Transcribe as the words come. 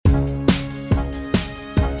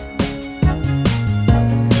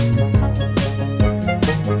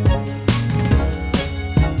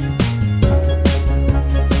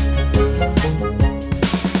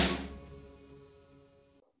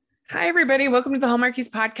everybody. Welcome to the Hallmarkies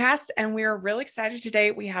podcast. And we are really excited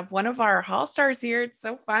today. We have one of our Hall stars here. It's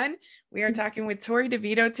so fun. We are talking with Tori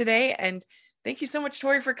DeVito today. And thank you so much,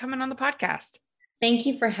 Tori, for coming on the podcast. Thank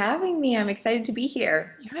you for having me. I'm excited to be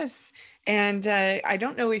here. Yes. And I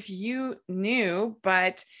don't know if you knew,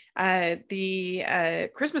 but the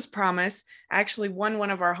Christmas Promise actually won one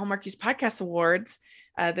of our Hallmarkies podcast awards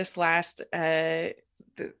this last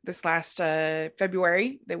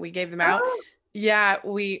February that we gave them out. Oh. Yeah,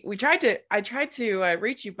 I tried to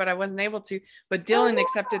reach you, but I wasn't able to. But Dylan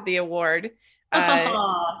accepted the award,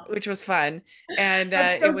 which was fun. And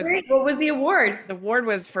it was great. What was the award? The award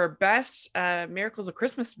was for Best Miracles of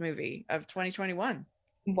Christmas Movie of 2021.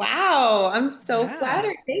 Wow, I'm so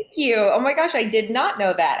flattered. Thank you. Oh my gosh, I did not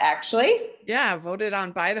know that actually. Yeah, voted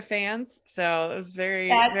on by the fans. So it was very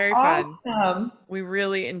awesome. Fun. We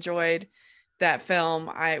really enjoyed that film.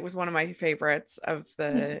 It was one of my favorites of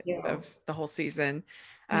the whole season.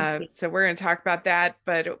 So we're going to talk about that.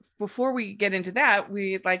 But before we get into that,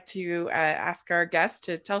 we'd like to ask our guests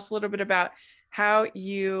to tell us a little bit about how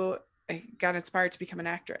you got inspired to become an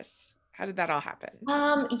actress. How did that all happen?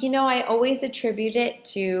 I always attribute it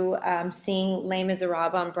to seeing Les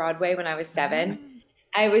Miserables on Broadway when I was 7.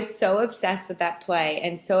 I was so obsessed with that play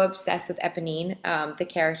and so obsessed with Eponine, the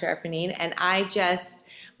character Eponine. And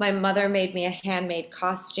my mother made me a handmade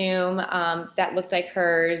costume that looked like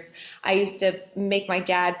hers. I used to make my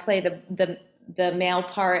dad play the male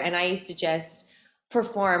part, and I used to just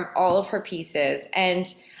perform all of her pieces.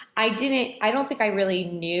 And I don't think I really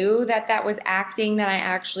knew that was acting that I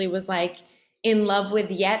actually was like in love with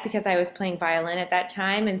yet, because I was playing violin at that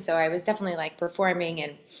time. And so I was definitely like performing,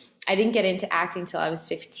 and I didn't get into acting till I was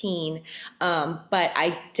 15. But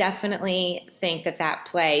I definitely think that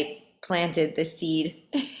play planted the seed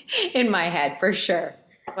in my head for sure.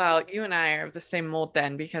 Well, you and I are of the same mold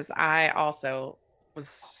then, because I also was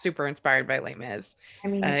super inspired by Les Mis.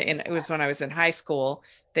 And it was when I was in high school.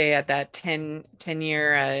 They had that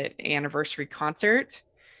 10-year anniversary concert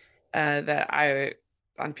that I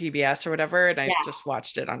on PBS or whatever, and I just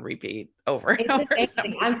watched it on repeat over and over.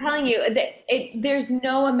 I'm telling you, there's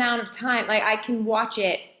no amount of time. Like I can watch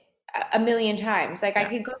it a million times. Like I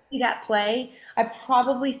could go see that play. I've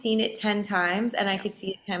probably seen it 10 times, and I could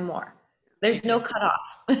see it 10 more. There's no cutoff.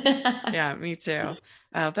 Yeah, me too.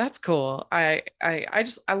 That's cool. I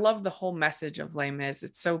love the whole message of Les Mis.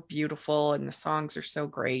 It's so beautiful, and the songs are so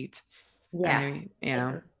great. Yeah,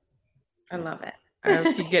 I love it.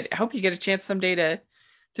 I hope you get a chance someday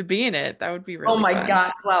to be in it. That would be really fun.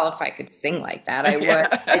 God. Well, if I could sing like that, I would.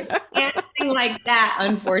 I can't sing like that,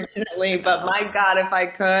 unfortunately, but my God, if I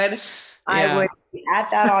could, I would be at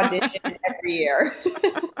that audition every year.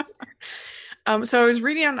 So I was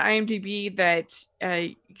reading on IMDb that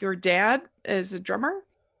your dad is a drummer?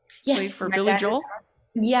 Yes. Played for Billy Joel?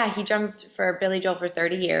 Yeah, he drummed for Billy Joel for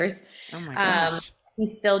 30 years. Oh my gosh.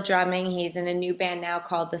 He's still drumming. He's in a new band now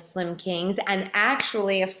called the Slim Kings. And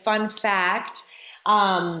actually, a fun fact,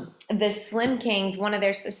 the Slim Kings, we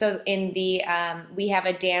have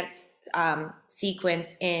a dance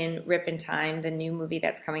sequence in Rip in Time, the new movie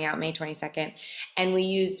that's coming out May 22nd. And we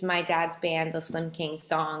used my dad's band, the Slim Kings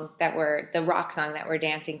the rock song that we're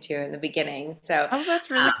dancing to in the beginning. So that's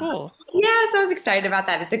really cool. Yeah, so I was excited about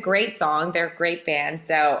that. It's a great song. They're a great band.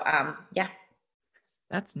 So yeah.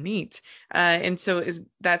 That's neat. And so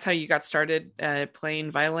that's how you got started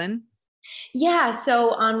playing violin? Yeah.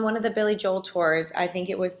 So on one of the Billy Joel tours, I think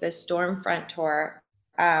it was the Stormfront tour,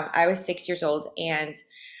 I was 6 years old, and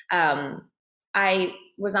I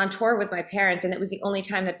was on tour with my parents, and it was the only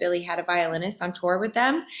time that Billy had a violinist on tour with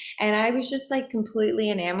them. And I was just like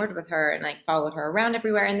completely enamored with her, and like followed her around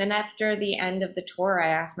everywhere. And then after the end of the tour, I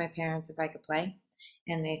asked my parents if I could play,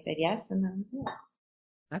 and they said yes. And that was it.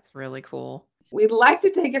 That's really cool. We'd like to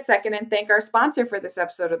take a second and thank our sponsor for this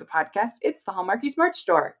episode of the podcast. It's the Hallmarkies merch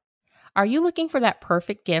store. Are you looking for that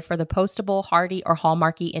perfect gift for the postable, Hardy, or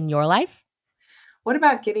Hallmarky in your life? What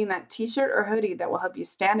about getting that t-shirt or hoodie that will help you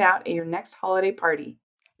stand out at your next holiday party?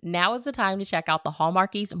 Now is the time to check out the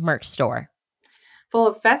Hallmarkies merch store. Full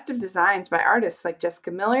of festive designs by artists like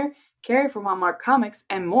Jessica Miller, Carrie from Hallmark Comics,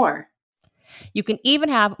 and more. You can even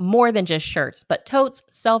have more than just shirts, but totes,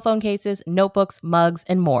 cell phone cases, notebooks, mugs,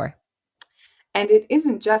 and more. And it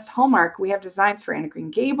isn't just Hallmark. We have designs for Anna Green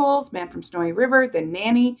Gables, Man from Snowy River, The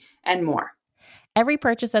Nanny, and more. Every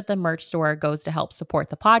purchase at the merch store goes to help support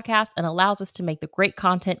the podcast and allows us to make the great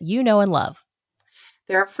content you know and love.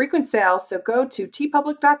 There are frequent sales, so go to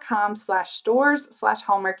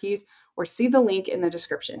tpublic.com/stores/Hallmarkies or see the link in the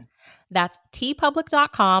description. That's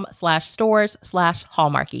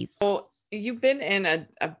tpublic.com/stores/Hallmarkies. So you've been in a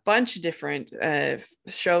bunch of different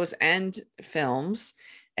shows and films.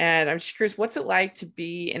 And I'm just curious, what's it like to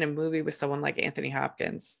be in a movie with someone like Anthony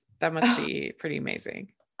Hopkins? That must be pretty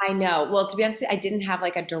amazing. I know. Well, to be honest with you, I didn't have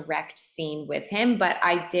like a direct scene with him, but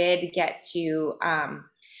I did get to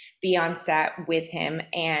be on set with him,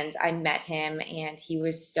 and I met him, and he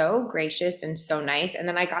was so gracious and so nice. And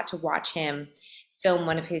then I got to watch him film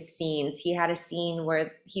one of his scenes. He had a scene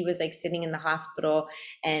where he was like sitting in the hospital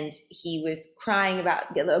and he was crying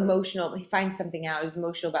about the emotional, he finds something out, he was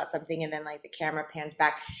emotional about something, and then like the camera pans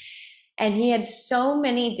back. And he had so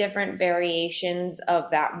many different variations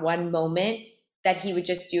of that one moment that he would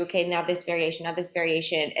just do, okay, now this variation, now this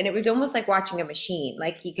variation. And it was almost like watching a machine.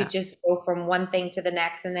 Like he could just go from one thing to the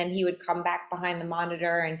next, and then he would come back behind the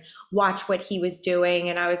monitor and watch what he was doing.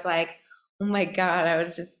 And I was like, oh my God,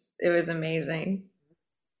 it was amazing.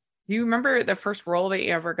 Do you remember the first role that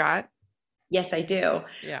you ever got? Yes, I do.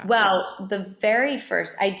 Yeah. Well, the very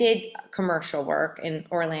first, I did commercial work in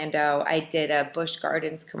Orlando. I did a Busch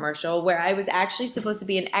Gardens commercial where I was actually supposed to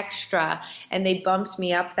be an extra, and they bumped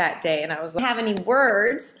me up that day, and I was like, I don't have any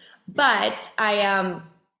words, but that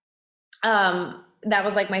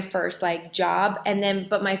was like my first like job. And then,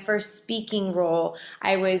 but my first speaking role,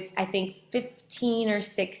 I was, I think 15 or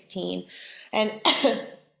 16. And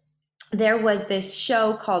there was this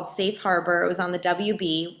show called Safe Harbor. It was on the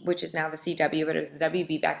WB, which is now the CW, but it was the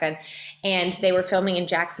WB back then. And they were filming in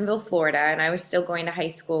Jacksonville, Florida. And I was still going to high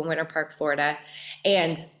school in Winter Park, Florida.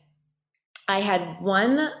 And I had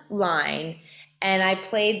one line, and I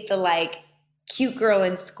played the like cute girl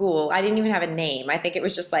in school. I didn't even have a name. I think it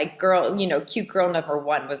was just like girl, cute girl number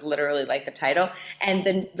one was literally like the title. And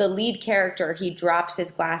then the lead character, he drops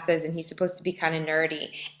his glasses and he's supposed to be kind of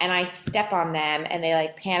nerdy. And I step on them and they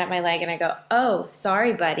like pan at my leg and I go, oh,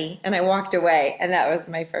 sorry, buddy. And I walked away. And that was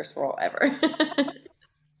my first role ever.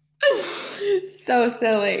 So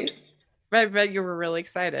silly. I bet you were really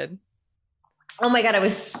excited. Oh my God, I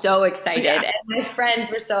was so excited. Yeah. And my friends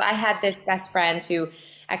were I had this best friend who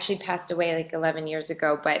actually passed away like 11 years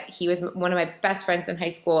ago, but he was one of my best friends in high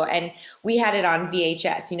school, and we had it on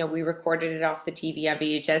VHS. We recorded it off the TV on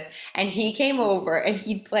VHS, and he came over and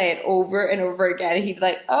he'd play it over and over again. And he'd be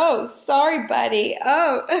like, oh, sorry, buddy.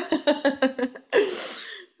 Oh, it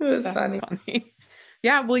was funny.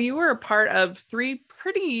 Yeah. Well, you were a part of 3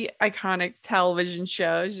 pretty iconic television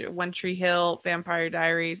shows, One Tree Hill, Vampire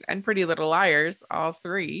Diaries, and Pretty Little Liars, all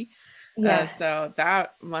 3. Yeah. So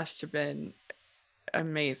that must have been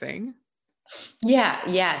amazing.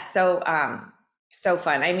 Yeah. So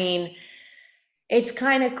fun. I mean, it's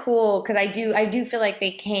kind of cool because I do feel like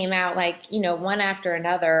they came out like, one after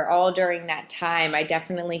another all during that time. I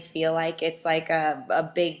definitely feel like it's like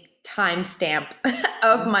a big timestamp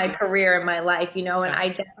of my career and my life, and I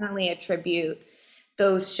definitely attribute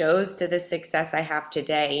those shows to the success I have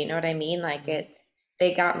today. You know what I mean? Like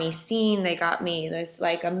they got me seen, they got me this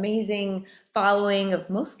like amazing following of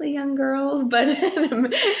mostly young girls, but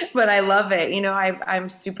I love it. I'm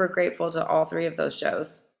super grateful to all 3 of those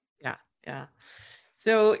shows. Yeah.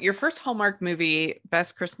 So your first Hallmark movie,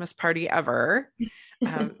 Best Christmas Party Ever.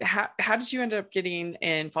 How did you end up getting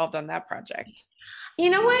involved on that project? You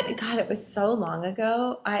know what? God, it was so long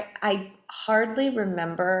ago. I hardly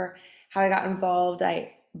remember how I got involved.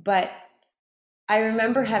 But I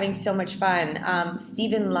remember having so much fun.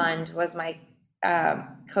 Stephen Lund was my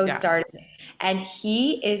co-star, and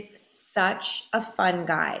he is such a fun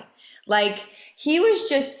guy. Like, he was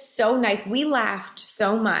just so nice. We laughed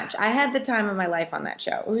so much. I had the time of my life on that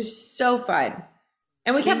show. It was so fun.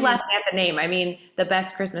 And we kept laughing at the name. I mean, the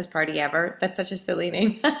Best Christmas Party Ever. That's such a silly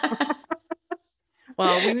name.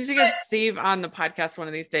 Well, we need to get Steve on the podcast one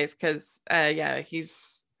of these days because,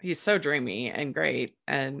 he's so dreamy and great.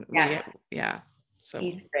 And so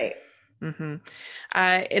he's great. Mm-hmm.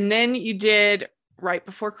 And then you did Right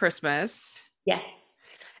Before Christmas. Yes.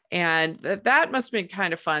 And that must have been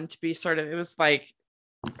kind of fun to be it was like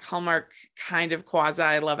Hallmark kind of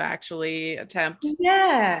quasi Love Actually attempt.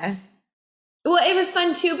 Yeah. Well, it was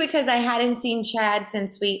fun too because I hadn't seen Chad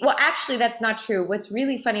since actually that's not true. What's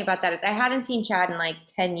really funny about that is I hadn't seen Chad in like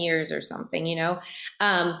 10 years or something,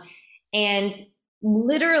 and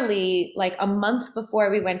literally like a month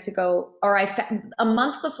before we went to go, a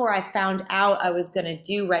month before I found out I was going to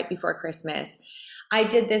do Right Before Christmas, I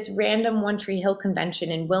did this random One Tree Hill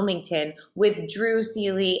convention in Wilmington with Drew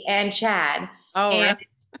Seeley and Chad. Oh,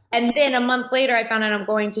 and then a month later, I found out I'm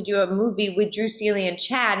going to do a movie with Drew Seeley and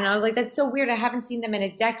Chad. And I was like, that's so weird. I haven't seen them in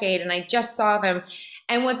a decade. And I just saw them.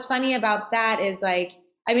 And what's funny about that is like,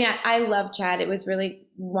 I mean, I love Chad. It was really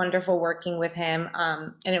wonderful working with him.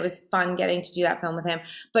 And it was fun getting to do that film with him.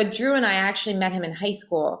 But Drew and I actually met him in high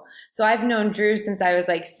school. So I've known Drew since I was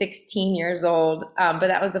like 16 years old. But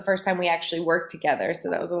that was the first time we actually worked together.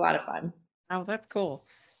 So that was a lot of fun. Oh, that's cool.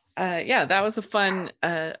 Yeah, that was a fun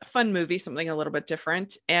movie, something a little bit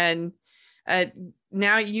different. And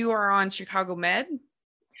now you are on Chicago Med.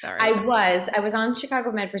 Right? I was on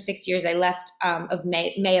Chicago Med for 6 years. I left of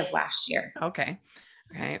May of last year. Okay.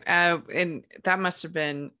 And that must have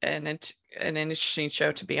been an interesting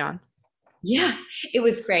show to be on. Yeah, it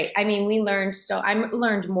was great. I mean, I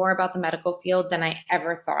learned more about the medical field than I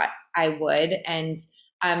ever thought I would. And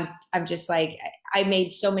I'm just like, I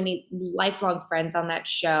made so many lifelong friends on that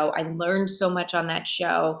show. I learned so much on that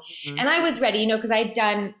show. Mm-hmm. And I was ready, because I'd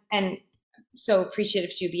done, and so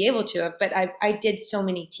appreciative to be able to have, but I did so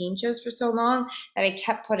many teen shows for so long that I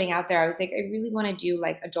kept putting out there. I was like, I really want to do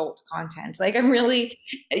like adult content. Like I'm really,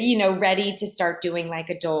 ready to start doing like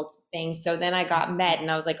adult things. So then I got Med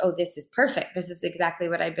and I was like, oh, this is perfect. This is exactly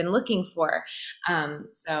what I've been looking for.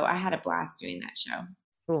 So I had a blast doing that show.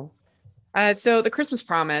 Cool. So The Christmas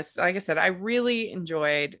Promise, like I said, I really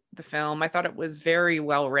enjoyed the film. I thought it was very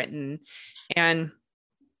well written, and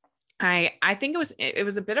I think it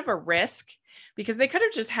was a bit of a risk because they could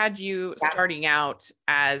have just had you starting out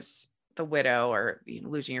as the widow or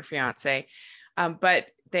losing your fiance, but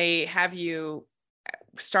they have you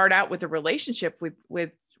start out with a relationship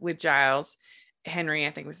with Giles Henry,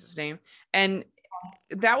 I think was his name, and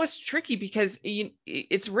that was tricky because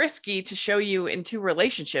it's risky to show you in two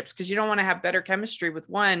relationships because you don't want to have better chemistry with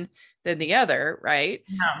one than the other, right?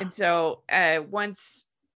 No. And so once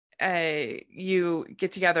you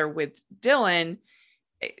get together with Dylan,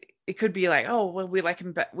 it could be like, oh, well, we like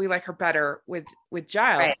her better with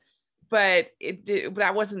Giles, right. But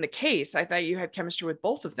that wasn't the case. I thought you had chemistry with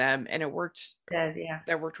both of them, and it worked. Yeah,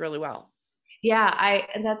 that worked really well. Yeah,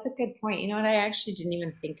 that's a good point. You know what? I actually didn't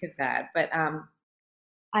even think of that, but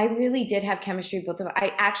I really did have chemistry with both of them.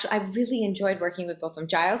 I really enjoyed working with both of them.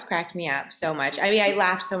 Giles cracked me up so much. I mean, I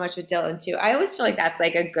laughed so much with Dylan too. I always feel like that's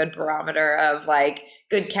like a good barometer of like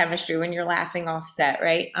good chemistry when you're laughing off set,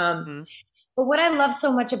 right? Mm-hmm. But what I love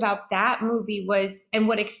so much about that movie was, and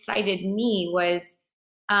what excited me was,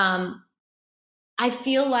 I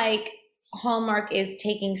feel like Hallmark is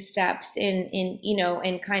taking steps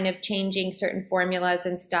in kind of changing certain formulas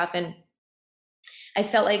and stuff. And I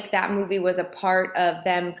felt like that movie was a part of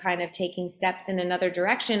them kind of taking steps in another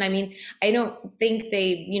direction. I mean, I don't think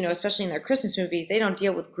they, especially in their Christmas movies, they don't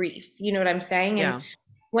deal with grief. You know what I'm saying? Yeah. And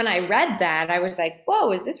when I read that, I was like,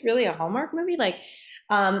 whoa, is this really a Hallmark movie? Like,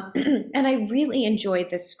 and I really enjoyed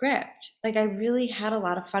the script. Like I really had a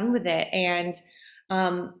lot of fun with it. And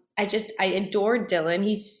I adored Dylan.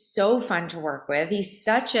 He's so fun to work with. He's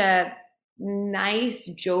such a nice,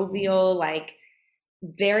 jovial, like,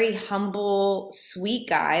 very humble, sweet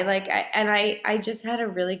guy. Like, I just had a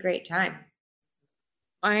really great time.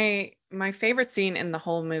 My favorite scene in the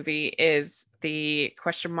whole movie is the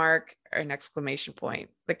question mark or an exclamation point,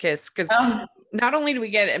 the kiss. Because not only do we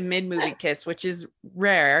get a mid-movie kiss, which is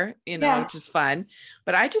rare, which is fun,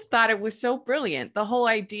 but I just thought it was so brilliant. The whole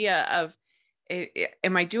idea of,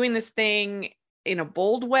 am I doing this thing in a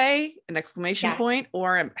bold way, an exclamation point,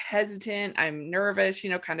 or I'm hesitant, I'm nervous,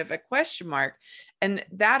 kind of a question mark. And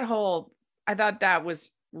I thought that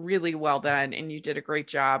was really well done. And you did a great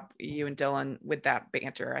job, you and Dylan, with that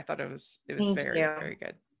banter. I thought it was very, very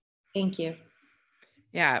good. Thank you.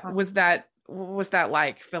 Yeah. What was that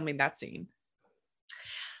like filming that scene?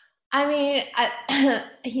 I mean,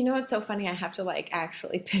 it's so funny. I have to like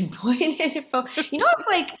actually pinpoint it.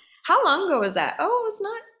 Like, how long ago was that? Oh,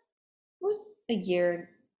 it was a year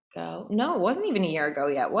ago. No, it wasn't even a year ago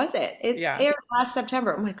yet, was it? It aired last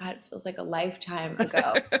September. Oh my God, it feels like a lifetime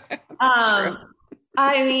ago. True.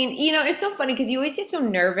 I mean, it's so funny because you always get so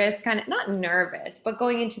nervous, kind of not nervous, but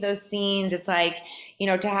going into those scenes, it's like,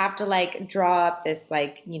 to have to like draw up this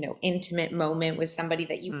like, intimate moment with somebody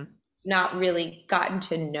that you've not really gotten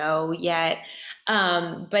to know yet.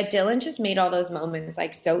 But Dylan just made all those moments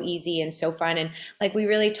like so easy and so fun. And like, we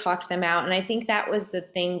really talked them out. And I think that was the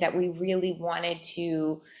thing that we really wanted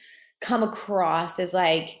to come across as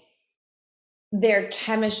like their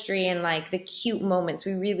chemistry and like the cute moments.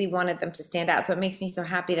 We really wanted them to stand out. So it makes me so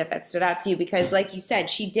happy that stood out to you because like you said,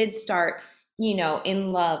 she did start,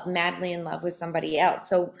 in love, madly in love with somebody else.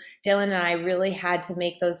 So Dylan and I really had to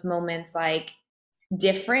make those moments like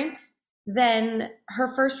different than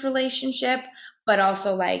her first relationship, but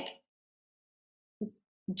also like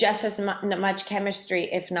just as much chemistry,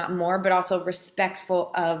 if not more, but also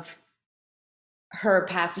respectful of her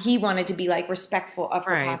past. He wanted to be like respectful of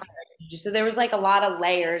her past So there was like a lot of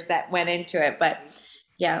layers that went into it, but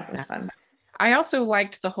yeah, it was fun. I also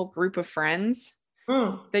liked the whole group of friends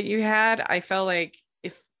that you had. I felt like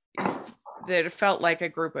if that it felt like a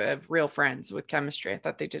group of real friends with chemistry. I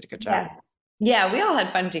thought they did a good job. Yeah, we all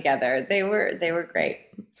had fun together. They were great.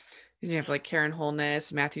 You have like Karen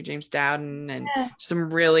Holness, Matthew James Dowden, and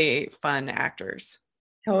some really fun actors.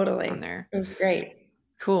 Totally. On there. It was great.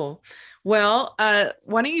 Cool. Well,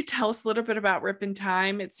 why don't you tell us a little bit about Rip in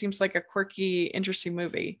Time? It seems like a quirky, interesting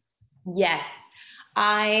movie. Yes,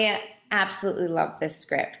 I absolutely love this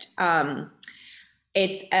script.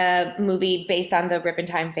 It's a movie based on the Rip in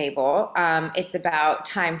Time fable. It's about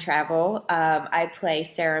time travel. I play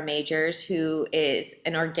Sarah Majors, who is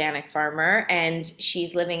an organic farmer, and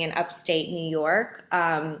she's living in upstate New York.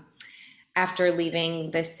 After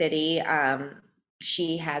leaving the city,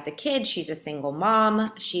 she has a kid. She's a single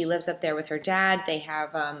mom. She lives up there with her dad. They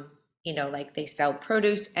have, like they sell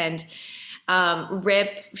produce, and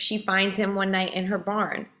Rip, she finds him one night in her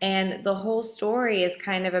barn. And the whole story is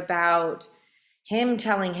kind of about him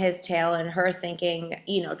telling his tale and her thinking,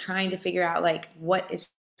 trying to figure out like what is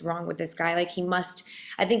wrong with this guy. Like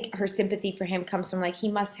I think her sympathy for him comes from like,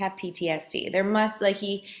 he must have PTSD. There must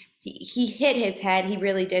he hit his head. He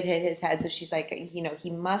really did hit his head. So she's like, he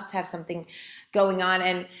must have something going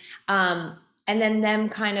on. And then them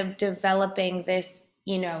kind of developing this,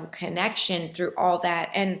 connection through all that.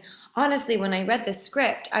 And honestly, when I read the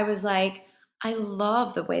script, I was like, I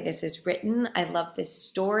love the way this is written. I love this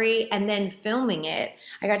story. And then filming it,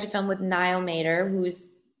 I got to film with Niall Mater,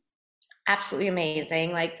 who's absolutely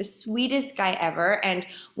amazing, like the sweetest guy ever. And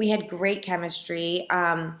we had great chemistry.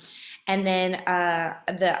 And then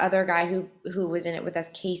the other guy who was in it with us,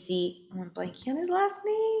 Casey, I'm blanking on his last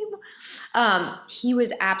name. He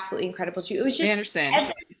was absolutely incredible too. It was just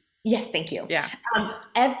Anderson. Yes, thank you. Yeah.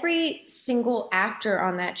 Every single actor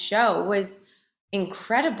on that show was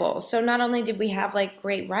incredible. So not only did we have like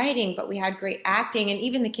great writing, but we had great acting. And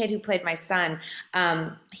even the kid who played my son,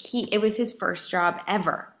 it was his first job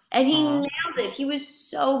ever. And he nailed it. He was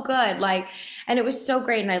so good. And it was so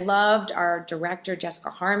great. And I loved our director,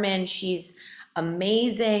 Jessica Harmon. She's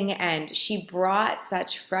amazing. And she brought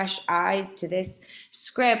such fresh eyes to this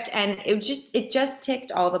script. And it just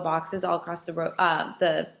ticked all the boxes all across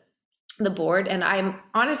the board. And I'm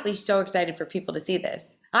honestly so excited for people to see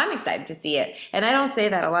this. I'm excited to see it. And I don't say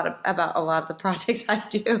that about a lot of the projects I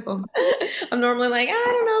do. I'm normally like, I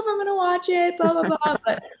don't know if I'm going to watch it, blah, blah, blah.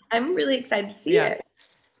 But I'm really excited to see it.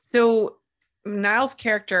 So Niall's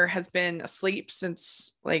character has been asleep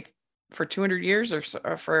since for 200 years or so,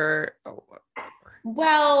 or for...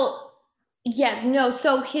 Well, yeah, no.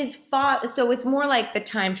 So his father, so it's more like the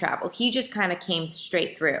time travel. He just kind of came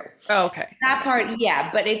straight through. Oh, okay. That part, yeah.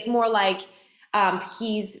 But it's more like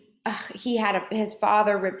his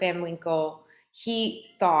father, Rip Van Winkle, he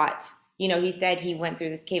thought, he said he went through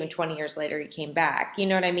this cave and 20 years later he came back. You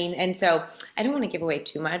know what I mean? And so I don't want to give away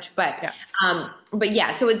too much, but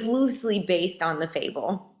yeah, so it's loosely based on the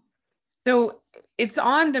fable. So it's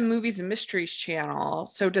on the Movies and Mysteries channel.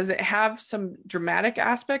 So does it have some dramatic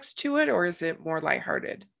aspects to it, or is it more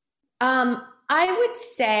lighthearted? I would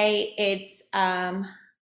say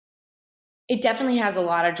it definitely has a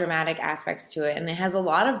lot of dramatic aspects to it, and it has a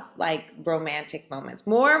lot of romantic moments,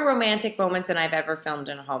 more romantic moments than I've ever filmed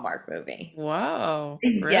in a Hallmark movie. Whoa,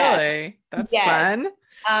 really? That's fun.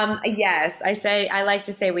 Yes, I like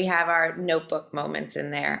to say we have our Notebook moments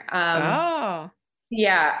in there.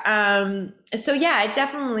 Yeah. So yeah, it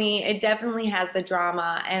definitely has the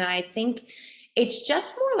drama, and I think it's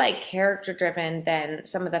just more like character driven than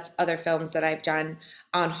some of the other films that I've done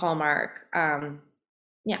on Hallmark.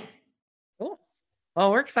 Yeah. Cool.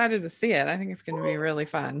 Well, we're excited to see it. I think it's going to be really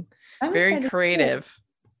fun. Very creative.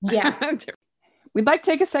 Yeah. We'd like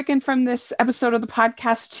to take a second from this episode of the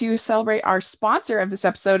podcast to celebrate our sponsor of this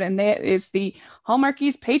episode, and that is the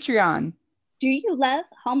Hallmarkies Patreon. Do you love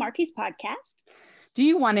Hallmarkies podcast? Do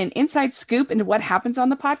you want an inside scoop into what happens on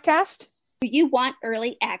the podcast? Do you want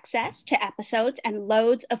early access to episodes and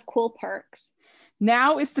loads of cool perks?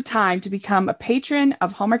 Now is the time to become a patron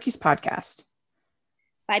of Hallmarkies podcast.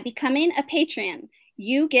 By becoming a patron,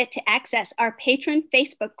 you get to access our patron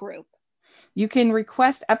Facebook group. You can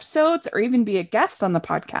request episodes or even be a guest on the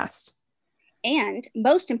podcast. And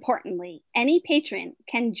most importantly, any patron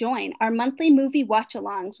can join our monthly movie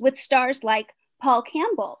watch-alongs with stars like Paul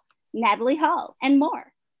Campbell, Natalie Hall, and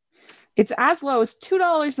more. It's as low as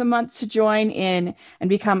 $2 a month to join in and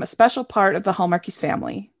become a special part of the Hallmarkies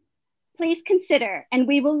family. Please consider, and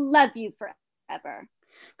we will love you forever.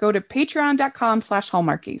 Go to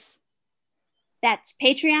patreon.com/Hallmarkies. That's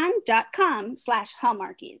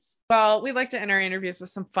patreon.com/Hallmarkies. Well, we like to end our interviews with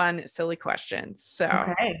some fun, silly questions. So,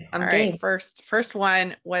 Okay, I'm all game. right, first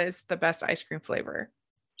one was the best ice cream flavor.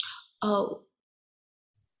 Oh,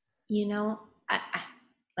 I,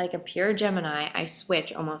 like a pure Gemini, I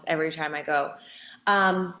switch almost every time I go.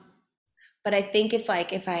 But I think if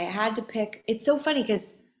I had to pick, it's so funny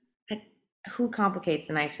because who complicates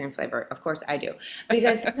an ice cream flavor? Of course I do,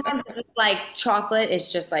 because sometimes it's like chocolate is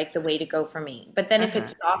just like the way to go for me. But then if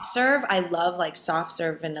it's soft serve, I love like soft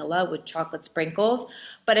serve vanilla with chocolate sprinkles.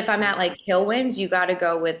 But if I'm at like Hillwinds, you got to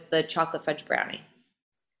go with the chocolate fudge brownie.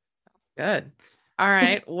 Good. All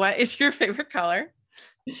right. What is your favorite color?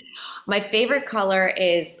 My favorite color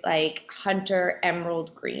is like Hunter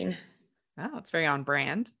Emerald Green. Oh, it's very on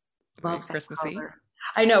brand. Love that Christmassy. color.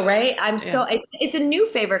 I know, right? It's a new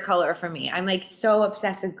favorite color for me. I'm like so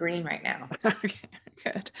obsessed with green right now. Okay,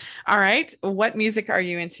 good. All right. What music are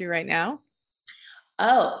you into right now?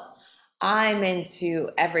 Oh, I'm into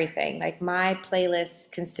everything. Like my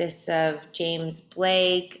playlist consists of James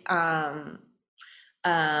Blake,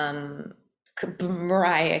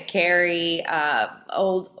 Mariah Carey,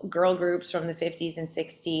 old girl groups from the 50s and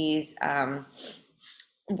 60s,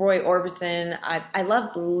 Roy Orbison. I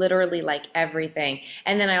love literally like everything.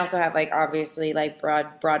 And then I also have like obviously like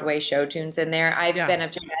Broadway show tunes in there. I've been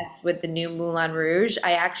obsessed with the new Moulin Rouge.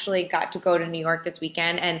 I actually got to go to New York this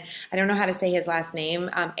weekend, and I don't know how to say his last name.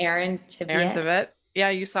 Aaron Tveit.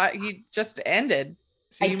 Yeah, you saw it. He just ended.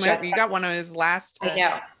 So you got one of his last. I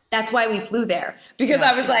know. That's why we flew there, because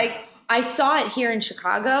I was like, I saw it here in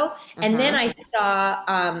Chicago, and then I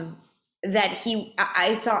saw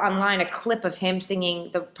I saw online a clip of him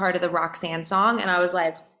singing the part of the Roxanne song, and I was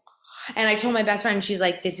like, and I told my best friend, she's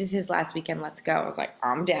like, this is his last weekend, let's go. I was like,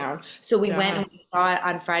 I'm down. So we went and we saw it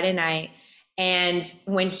on Friday night, and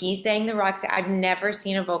when he sang the Roxanne, I've never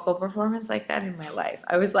seen a vocal performance like that in my life.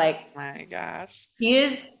 I was like, oh my gosh,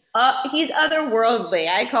 he's otherworldly.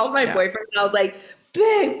 I called my boyfriend and I was like,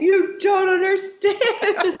 babe, you don't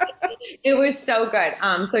understand. It was so good.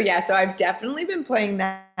 So I've definitely been playing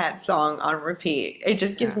that song on repeat. It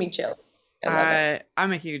just gives me chills.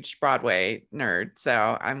 I'm a huge Broadway nerd,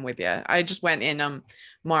 so I'm with you. I just went in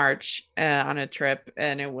March on a trip,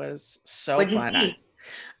 and it was so fun.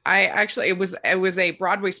 I actually, it was a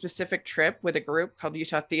Broadway specific trip with a group called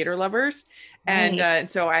Utah Theater Lovers, and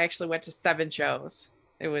so I actually went to 7 shows.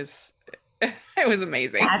 It was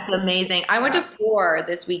amazing. That's amazing. I went to 4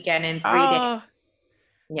 this weekend in 3 days.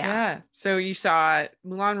 Yeah. So you saw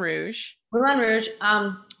Moulin Rouge.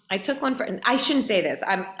 I took one I shouldn't say this.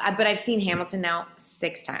 But I've seen Hamilton now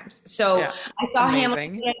 6 times. So I saw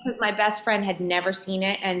Hamilton because my best friend had never seen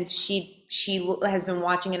it, and she has been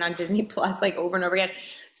watching it on Disney Plus like over and over again.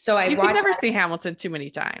 So you can never see Hamilton too many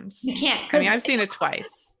times. You can't. I mean, I've seen it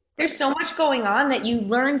twice. There's so much going on that you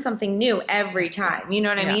learn something new every time. You know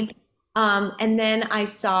what I mean? And then I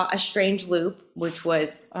saw A Strange Loop, which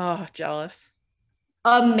was jealous,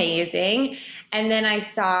 amazing. And then I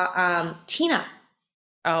saw Tina.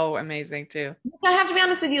 Oh, amazing too. I have to be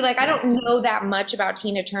honest with you, like I don't know that much about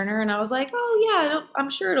Tina Turner, and I was like,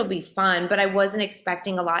 I'm sure it'll be fun, but I wasn't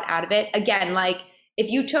expecting a lot out of it. Again, like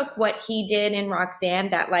if you took what he did in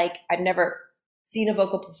Roxanne, that like I've never seen a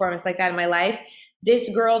vocal performance like that in my life. This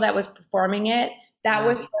girl that was performing it, that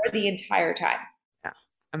was her the entire time. Yeah,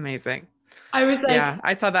 amazing. I was like,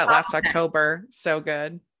 I saw that last October. So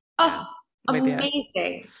good.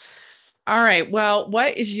 Amazing. All right. Well,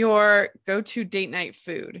 what is your go-to date night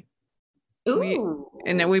food? Ooh.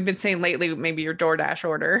 And then we've been saying lately, maybe your DoorDash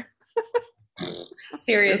order.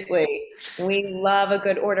 Seriously, we love a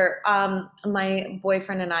good order. My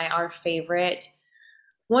boyfriend and I,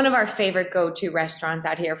 one of our favorite go-to restaurants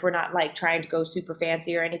out here, if we're not like trying to go super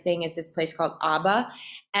fancy or anything, is this place called Abba.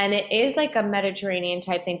 And it is like a Mediterranean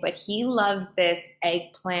type thing, but he loves this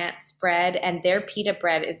eggplant spread, and their pita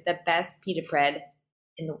bread is the best pita bread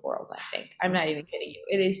in the world, I think. I'm not even kidding you.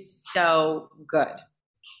 It is so good.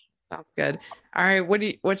 Sounds good. All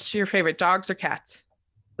right. What's your favorite, dogs or cats?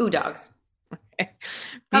 Ooh, dogs.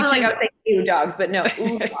 Not like I would say ooh, dogs, but no,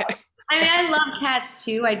 ooh, dogs. I mean, I love cats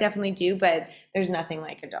too. I definitely do, but there's nothing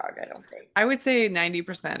like a dog, I don't think. I would say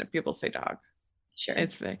 90% of people say dog. Sure.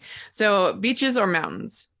 It's big. So beaches or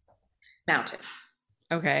mountains? Mountains.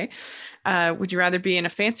 Okay. Would you rather be in a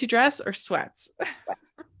fancy dress or sweats?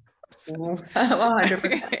 100%.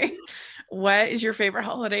 Okay. What is your favorite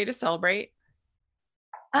holiday to celebrate?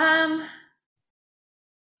 Well,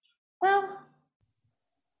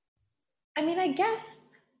 I mean, I guess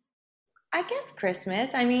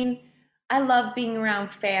Christmas. I mean, I love being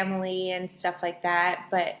around family and stuff like that,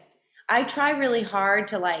 but I try really hard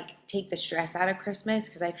to like take the stress out of Christmas,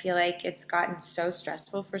 because I feel like it's gotten so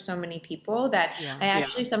stressful for so many people that I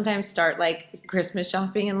actually sometimes start like Christmas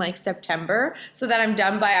shopping in like September so that I'm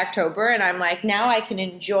done by October, and I'm like, now I can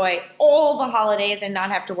enjoy all the holidays and not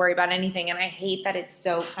have to worry about anything. And I hate that it's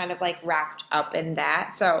so kind of like wrapped up in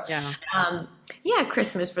that. So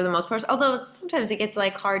Christmas for the most part, although sometimes it gets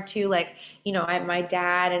like hard too. Like, you know, I have my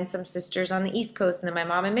dad and some sisters on the East Coast, and then my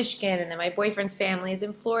mom in Michigan, and then my boyfriend's family is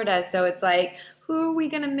in Florida. So it's like, who are we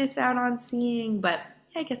going to miss out on seeing? But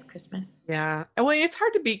I guess Christmas. Yeah. Well, it's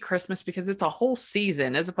hard to beat Christmas because it's a whole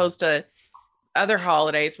season as opposed to other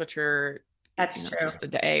holidays, which are true. Just a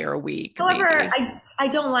day or a week. However, I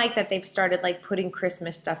don't like that they've started like putting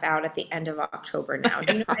Christmas stuff out at the end of October now.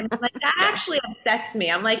 Do you know what I mean? Like, that actually upsets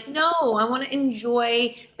me. I'm like, no, I want to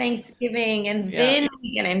enjoy Thanksgiving and then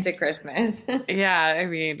we get into Christmas. I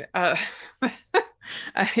mean,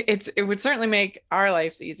 it would certainly make our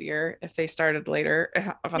lives easier if they started later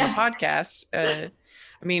on the podcast. I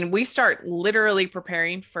mean, we start literally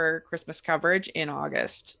preparing for Christmas coverage in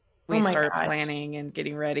August. We start planning and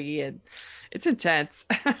getting ready, and it's intense.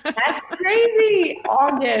 That's crazy.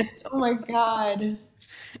 August. Oh my God.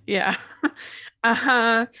 Yeah.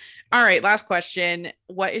 All right. Last question.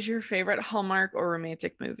 What is your favorite Hallmark or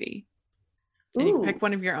romantic movie? And you can pick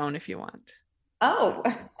one of your own if you want. Oh.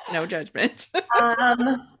 No judgment.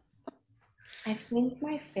 I think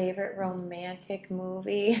my favorite romantic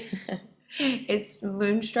movie is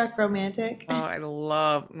Moonstruck Romantic. Oh, I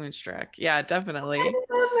love Moonstruck. Yeah, definitely. I love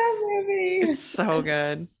that movie. It's so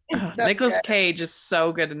good. Nicolas Cage is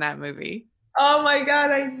so good in that movie. Oh my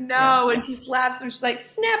God, I know. And she slaps him, she's like,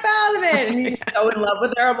 snap out of it. And he's so in love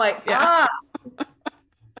with her. I'm like,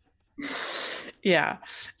 Yeah,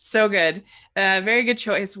 so good. Very good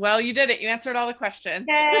choice. Well, you did it. You answered all the questions.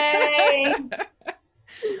 Yay.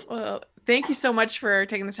 Well, thank you so much for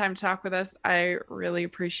taking the time to talk with us. I really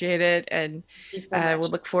appreciate it. And we'll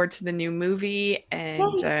look forward to the new movie.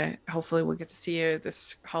 And hopefully we'll get to see you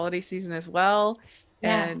this holiday season as well.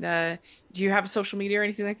 Yeah. And do you have a social media or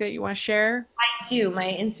anything like that you want to share? I do.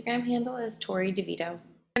 My Instagram handle is Tori DeVito.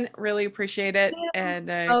 And really appreciate it. And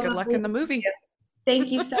good luck in the movie.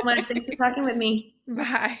 Thank you so much. Thanks for talking with me.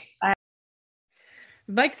 Bye. Bye.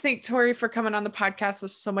 I'd like to thank Tori for coming on the podcast. It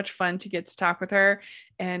was so much fun to get to talk with her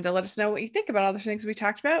and to let us know what you think about all the things we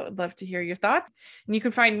talked about. I'd love to hear your thoughts. And you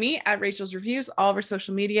can find me at Rachel's Reviews, all of our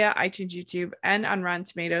social media, iTunes, YouTube, and on Rotten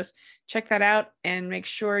Tomatoes. Check that out and make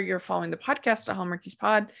sure you're following the podcast at Hallmarkies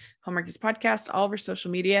Pod, Hallmarkies Podcast, all of our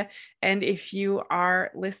social media. And if you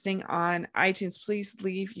are listening on iTunes, please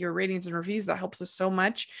leave your ratings and reviews. That helps us so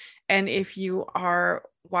much. And if you are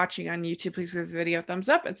watching on YouTube, please give the video a thumbs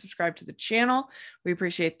up and subscribe to the channel. We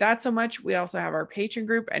appreciate that so much. We also have our Patreon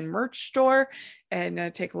group and merch store,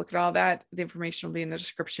 and take a look at all that. The information will be in the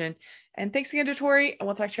description. And thanks again to Tori, and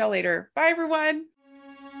we'll talk to y'all later. Bye, everyone.